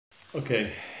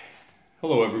Okay,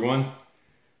 hello everyone.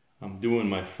 I'm doing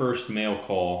my first mail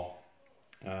call.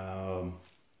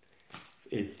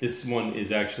 This one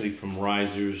is actually from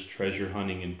Riser's Treasure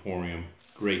Hunting Emporium.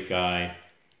 Great guy,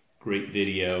 great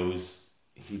videos.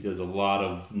 He does a lot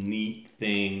of neat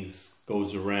things,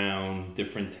 goes around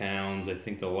different towns. I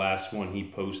think the last one he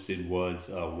posted was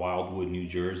Wildwood, New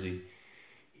Jersey.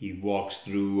 He walks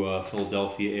through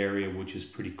Philadelphia area, which is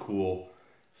pretty cool.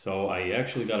 So I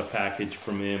actually got a package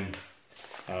from him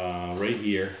right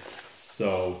here.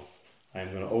 So I'm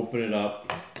going to open it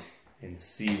up and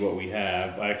see what we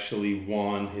have. I actually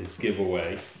won his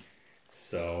giveaway.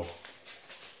 So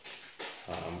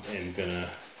I'm going to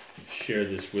share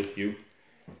this with you.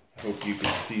 I hope you can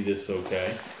see this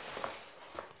okay.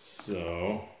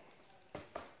 So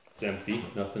it's empty,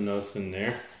 nothing else in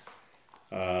there.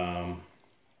 Here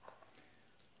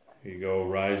you go,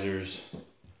 Riser's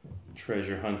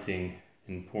Treasure Hunting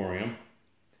Emporium.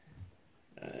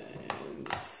 And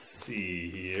let's see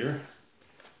here.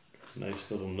 Nice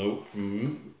little note from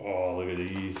him. Oh, look at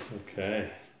these.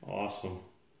 Okay, awesome.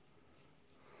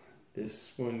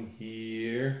 This one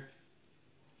here.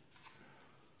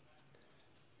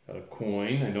 Got a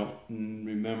coin. I don't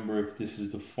remember if this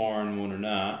is the foreign one or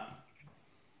not.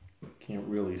 Can't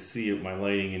really see it. My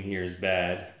lighting in here is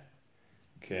bad.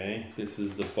 Okay, this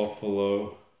is the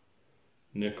Buffalo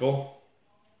nickel.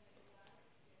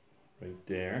 Right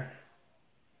there.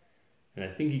 And I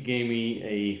think he gave me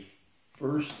a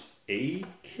first aid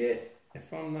kit,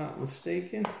 if I'm not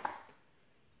mistaken.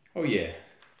 Oh yeah.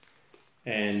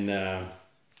 And I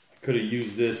could have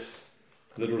used this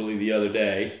literally the other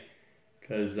day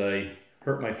because I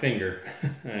hurt my finger.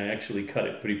 I actually cut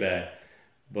it pretty bad.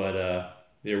 But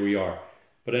there we are.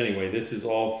 But anyway, this is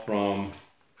all from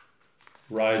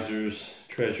Riser's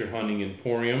Treasure Hunting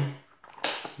Emporium.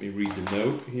 Let me read the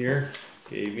note here.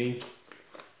 Gave me.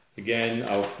 Again,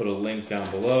 I'll put a link down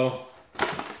below.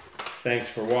 Thanks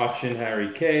for watching,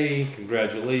 Harry K.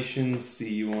 Congratulations.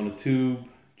 See you on the tube.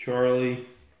 Charlie,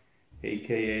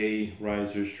 aka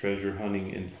Riser's Treasure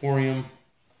Hunting Emporium.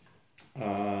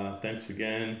 Thanks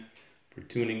again for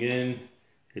tuning in.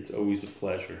 It's always a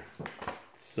pleasure.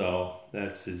 So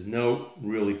that's his note.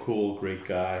 Really cool, great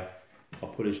guy. I'll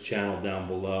put his channel down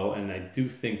below. And I do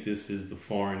think this is the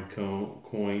foreign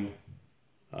coin.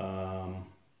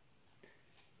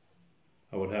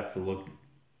 I would have to look.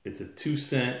 It's a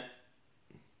 2-cent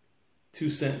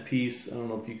piece. I don't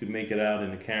know if you could make it out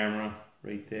in the camera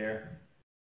right there.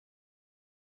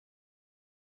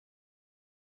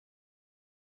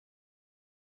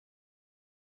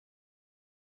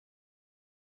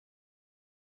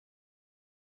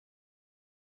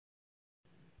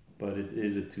 But it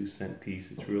is a 2-cent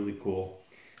piece. It's really cool.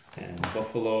 And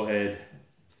buffalo head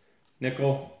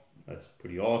nickel. That's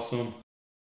pretty awesome.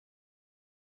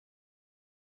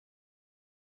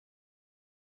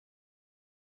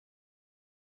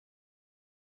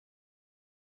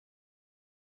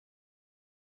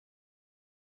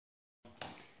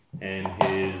 And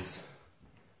his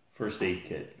first aid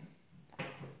kit.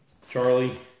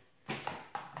 Charlie,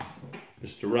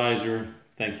 Mr. Riser,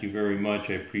 thank you very much.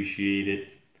 I appreciate it.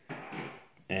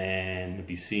 And I'll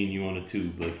be seeing you on the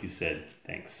tube, like you said.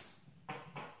 Thanks.